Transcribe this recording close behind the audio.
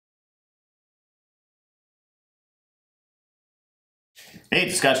Hey,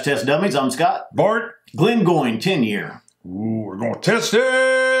 it's Scotch Test Dummies. I'm Scott. Bart. Glengoyne 10-year. Ooh, we're going to test it.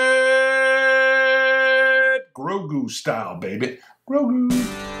 Grogu style, baby. Grogu.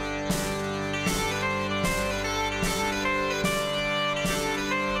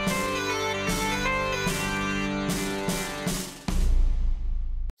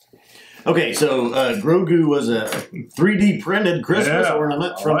 Okay, so Grogu was a 3D printed Christmas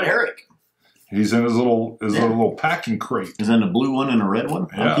ornament from Eric. He's in his little packing crate. He's in the blue one and a red one.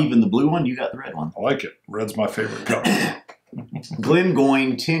 Yeah. I'm keeping the blue one. You got the red one. I like it. Red's my favorite color.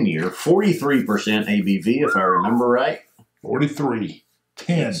 Glengoyne 10-year, 43% ABV, if I remember right. 43.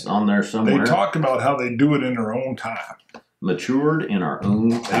 10. It's on there somewhere. They talk about how they do it in their own time. Matured in our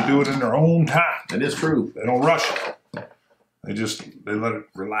own time. They do it in their own time. That is true. They don't rush it. They let it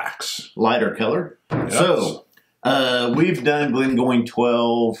relax. Lighter color. Yes. So, we've done Glengoyne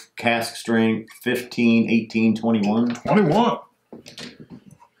 12, cask strength, 15, 18, 21. 21.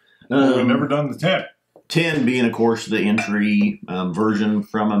 We've never done the 10. 10 being, of course, the entry version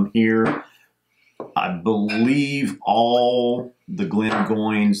from them here. I believe all the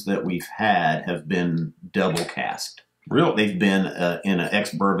Glengoynes that we've had have been double casked. Really? They've been in an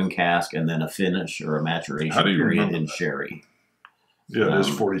ex-bourbon cask and then a finish or a maturation period in sherry. Yeah, it is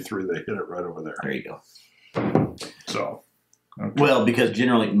 43. They hit it right over there. There you go. So, okay. Well, because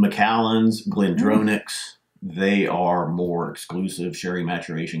generally Macallan's, Glendronach's, they are more exclusive sherry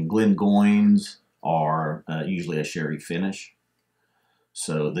maturation. Glengoynes are usually a sherry finish.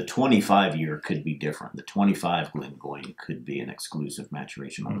 So the 25-year could be different. The 25 Glengoyne could be an exclusive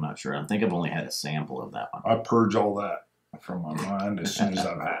maturation. I'm not sure. I think I've only had a sample of that one. I purge all that from my mind as soon as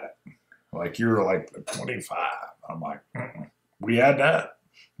I've had it. Like, you're like the 25. I'm like, we had that?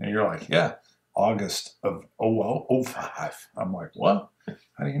 And you're like, yeah, August of 05. I'm like, what?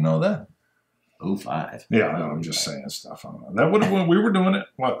 How do you know that? 05. Yeah, I know, I'm just saying stuff. I don't know. That would have when we were doing it,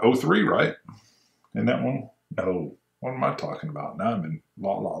 what, 03, right? In that one? No. What am I talking about? Now I'm in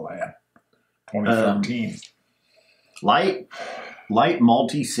La La Land. 2013. Light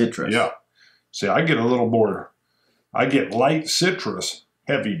malty citrus. Yeah. See, I get a little more, I get light citrus,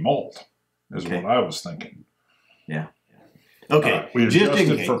 heavy malt, is what I was thinking. Yeah. Okay. We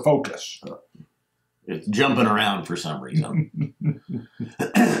adjusted for focus. It's jumping around for some reason.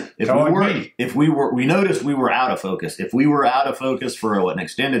 We noticed we were out of focus. If we were out of focus for an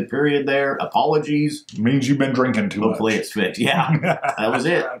extended period there, apologies. It means you've been drinking too much. Hopefully it's fixed. Yeah, that was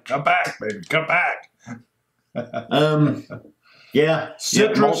it. Come back, baby. Come back. Yeah.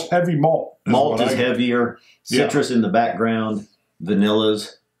 Citrus, heavy malt. Malt is heavier. Citrus in the background.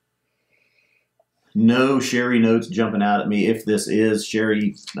 Vanillas. No sherry notes jumping out at me. If this is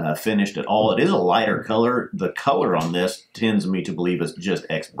sherry finished at all, it is a lighter color. The color on this tends me to believe it's just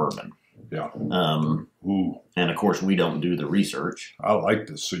ex-bourbon. Yeah. And of course, we don't do the research. I like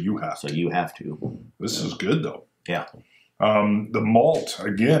this, so you have to. So you have to. This is good, though. Yeah. The malt,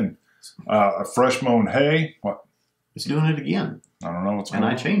 again, a fresh mown hay. What? It's doing it again. I don't know what's going on.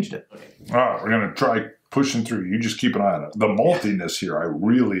 And I changed it. All right, we're going to try pushing through. You just keep an eye on it. The maltiness here, I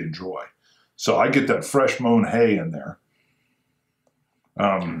really enjoy. So I get that fresh mown hay in there,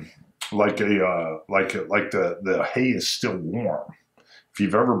 like the hay is still warm. If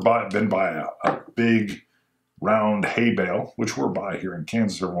you've ever been by a big round hay bale, which we're by here in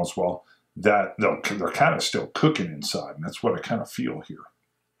Kansas every once in a while, that they're kind of still cooking inside, and that's what I kind of feel here.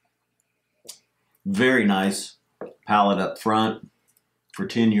 Very nice palate up front for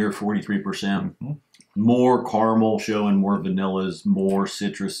 10-year, 43%. More caramel showing, more vanillas, more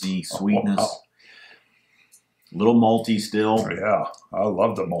citrusy sweetness. Oh, wow. Little malty still. Oh, yeah, I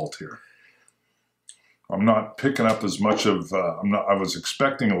love the malt here. I'm not picking up as much of. I was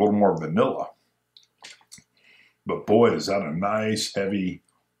expecting a little more vanilla, but boy, is that a nice heavy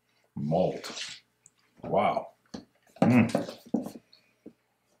malt. Wow. I'm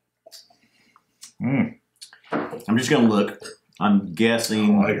just going to look. I'm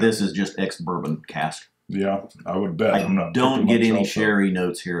guessing this is just ex-bourbon cask. Yeah, I would bet. I don't get any sherry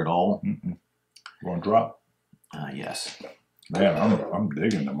notes here at all. You want to drop? Yes. Man, I'm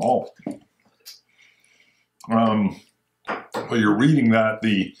digging the malt. Well, you're reading that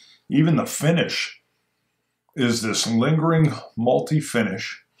even the finish is this lingering malty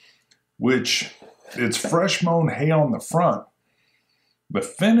finish, which it's fresh mown hay on the front. The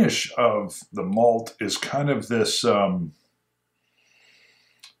finish of the malt is kind of this.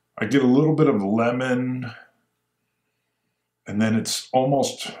 I get a little bit of lemon, and then it's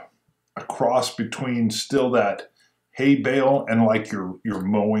almost a cross between still that hay bale and like you're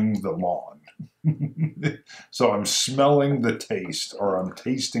mowing the lawn. So I'm smelling the taste, or I'm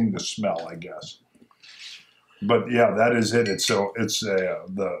tasting the smell, I guess. But yeah, that is it. It's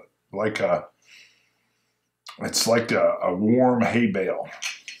like a warm hay bale.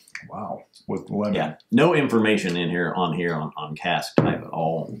 Wow, with lemon. Yeah, no information in here on cask type at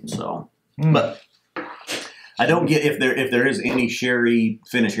all. So, but I don't get if there is any sherry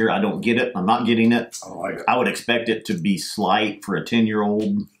finish here. I don't get it. I'm not getting it. I like it. I would expect it to be slight for a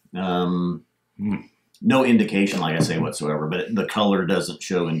 10-year-old. No indication, like I say, whatsoever. But the color doesn't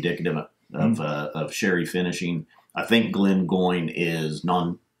show indicative of sherry finishing. I think Glengoyne is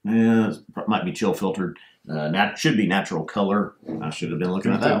might be chill filtered. Should be natural color. I should have been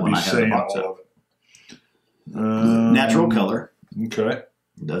looking at that when I had the box up. Natural color. Okay.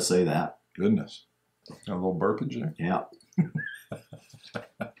 It does say that. Goodness. Got a little burpage there? Yeah.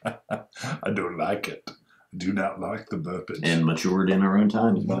 I don't like it. I do not like the burpage. And matured in our own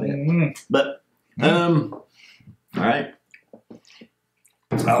time is about it. But, all right.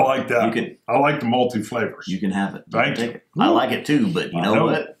 I like that. I like the multi flavors. You can have it. Thank you. I like it too, but you know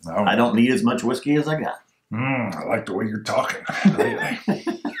what? I don't need as much whiskey as I got. I like the way you're talking.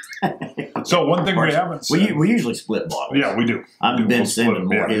 So one thing we haven't said. We usually split bottles. Yeah, we do. I've been sending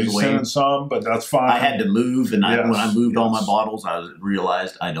more his way. Sending some, but that's fine. I had to move, and when I moved all my bottles, I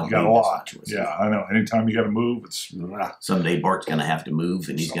realized I don't need a this lot. much whiskey. Yeah, I know. Anytime you got to move, it's someday Bart's going to have to move,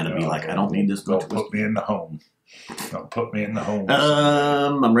 and he's going to be like, I don't need this much whiskey. Put me in the home. Don't put me in the home.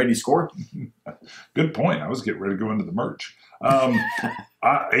 I'm ready to score. Good point. I was getting ready to go into the merch.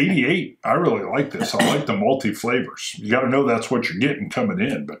 88. I really like this. I like the multi flavors. You got to know that's what you're getting coming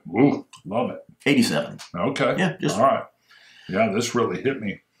in, but love it. 87. Okay. Yeah. All right. Yeah, this really hit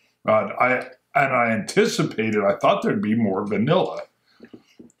me. I anticipated. I thought there'd be more vanilla,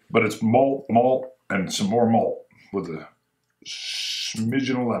 but it's malt, and some more malt with a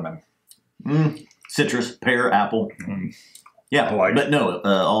smidgen of lemon. Citrus, pear, apple. Yeah, I like but no,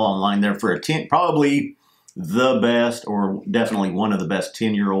 all online there for a 10. Probably the best, or definitely one of the best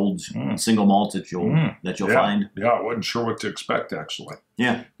 10-year-olds single malts that you'll find. Yeah, I wasn't sure what to expect actually.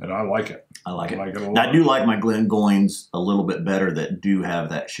 Yeah, and I like it. I like it a lot. Now, I do like my Glengoynes a little bit better that do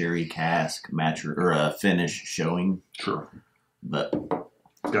have that sherry cask finish showing. Sure, but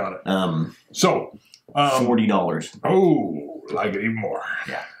got it. So $40. Oh, like it even more.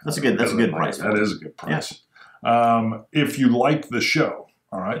 Yeah, that's a good price. That is a good price. Yeah. If you like the show,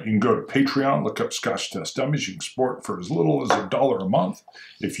 all right, you can go to Patreon, look up Scotch Test Dummies. You can support it for as little as $1 a month.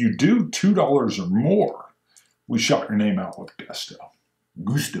 If you do $2 or more, we shout your name out with gusto.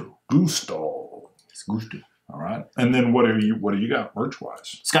 Gusto. It's gusto. All right. And then what do you got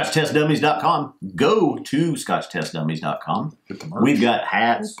merch-wise? ScotchTestDummies.com. Go to ScotchTestDummies.com. Get the merch. We've got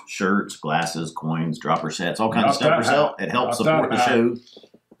hats, shirts, glasses, coins, dropper sets, all kinds of stuff for sale. It helps support the show.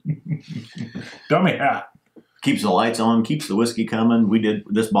 Dummy hat. Keeps the lights on, keeps the whiskey coming.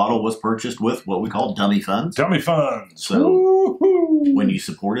 This bottle was purchased with what we call dummy funds. Dummy funds. So when you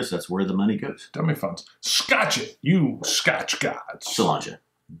support us, that's where the money goes. Dummy funds. Scotch it, you Scotch gods. Cilantro.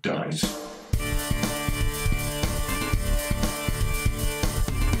 Dummies.